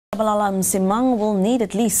Tshabalala will need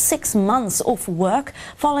at least 6 months off work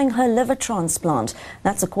following her liver transplant.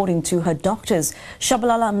 That's according to her doctors.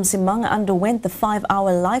 Tshabalala underwent the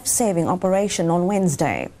 5-hour life-saving operation on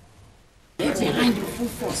Wednesday.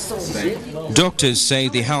 Doctors say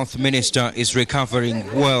the health minister is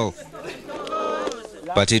recovering well,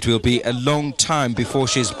 but it will be a long time before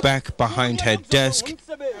she's back behind her desk.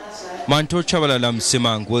 Manto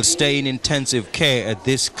Tshabalala will stay in intensive care at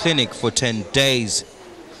this clinic for 10 days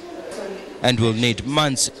and will need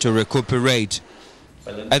months to recuperate.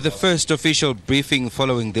 At the first official briefing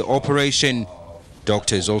following the operation,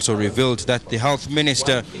 doctors also revealed that the health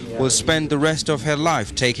minister will spend the rest of her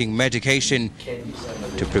life taking medication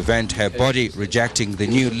to prevent her body rejecting the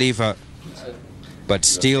new liver. But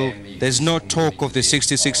still, there's no talk of the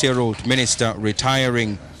 66-year-old minister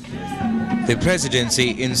retiring. The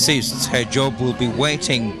presidency insists her job will be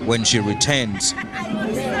waiting when she returns.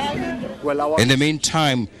 In the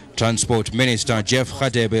meantime, Transport Minister Jeff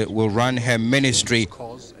Khadebe will run her ministry.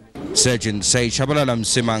 Surgeons say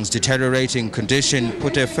Tshabalala-Msimang's deteriorating condition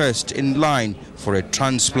put her first in line for a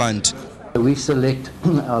transplant. We select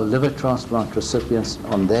our liver transplant recipients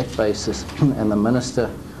on that basis, and the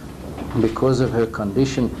minister, because of her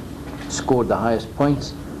condition, scored the highest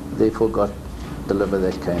points, therefore got the liver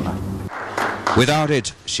that came up. Without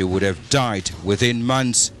it, she would have died within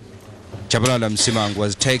months. Tshabalala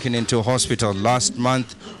was taken into hospital last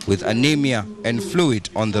month with anemia and fluid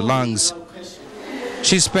on the lungs.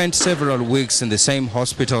 She spent several weeks in the same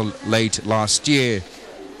hospital late last year.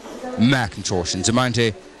 Minister Manto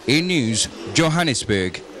Tshabalala, E-News,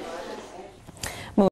 Johannesburg.